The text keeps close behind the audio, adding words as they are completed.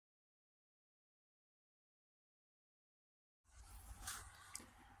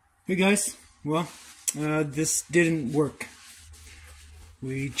Hey guys, well, this didn't work.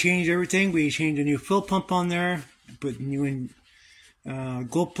 We changed everything. We changed a new fill pump on there, put a new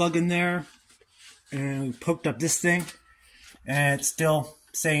glow plug in there, and we hooked up this thing, and it's still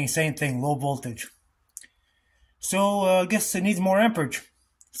saying same thing, low voltage. So I guess it needs more amperage.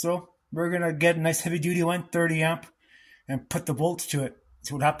 So we're gonna get a nice heavy duty one, 30 amp, and put the volts to it.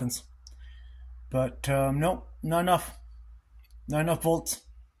 See what happens. But no, not enough. Not enough volts.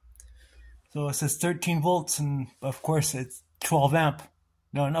 So it says 13 volts, and of course it's 12 amp.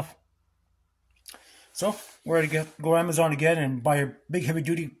 Not enough. So we're gonna go Amazon again and buy a big heavy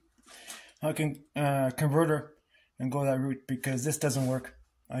duty converter and go that route, because this doesn't work.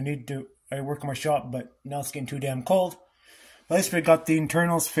 I work in my shop, but now it's getting too damn cold. But at least we got the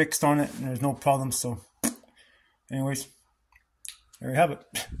internals fixed on it and there's no problems. So anyways, there you have it.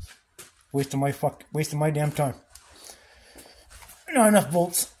 Wasting my damn time. Not enough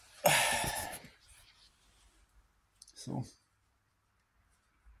volts. So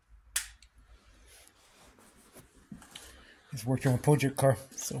it's working on a project car.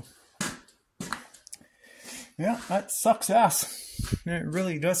 So yeah, that sucks ass. It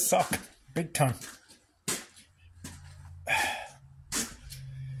really does suck. Big time.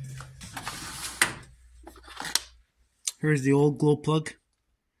 Here's the old glow plug.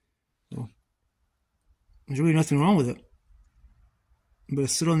 So there's really nothing wrong with it. But it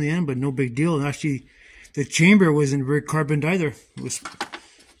stood on the end, but no big deal. And actually, the chamber wasn't very carboned either. It was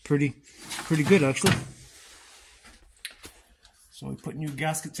pretty good, actually. So we put new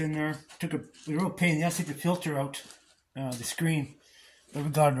gaskets in there. Took a real pain in the ass to take the filter out, the screen, but we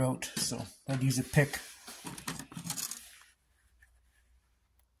got it out. So I'd use a pick,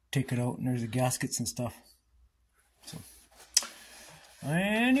 take it out, and there's the gaskets and stuff. So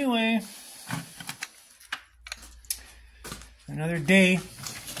anyway, another day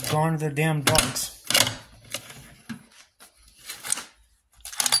gone to the damn dogs.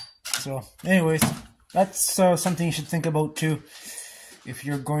 So anyways, that's something you should think about too. If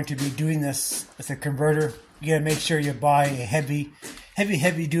you're going to be doing this with a converter, you gotta make sure you buy a heavy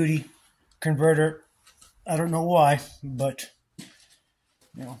duty converter. I don't know why, but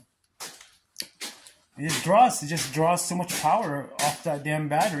you know, it just draws so much power off that damn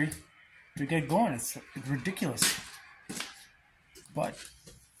battery to get going. It's ridiculous, but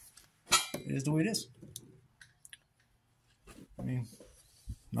it is the way it is. I mean,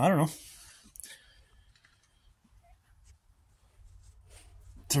 I don't know.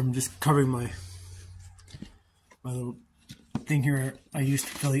 So I'm just covering my little thing here I used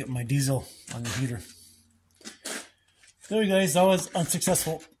to fill up my diesel on the heater. There you guys, that was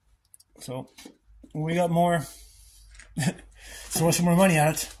unsuccessful. So we got more. Throw some more money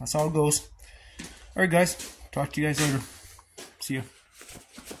at it. That's how it goes. Alright guys, talk to you guys later. See ya.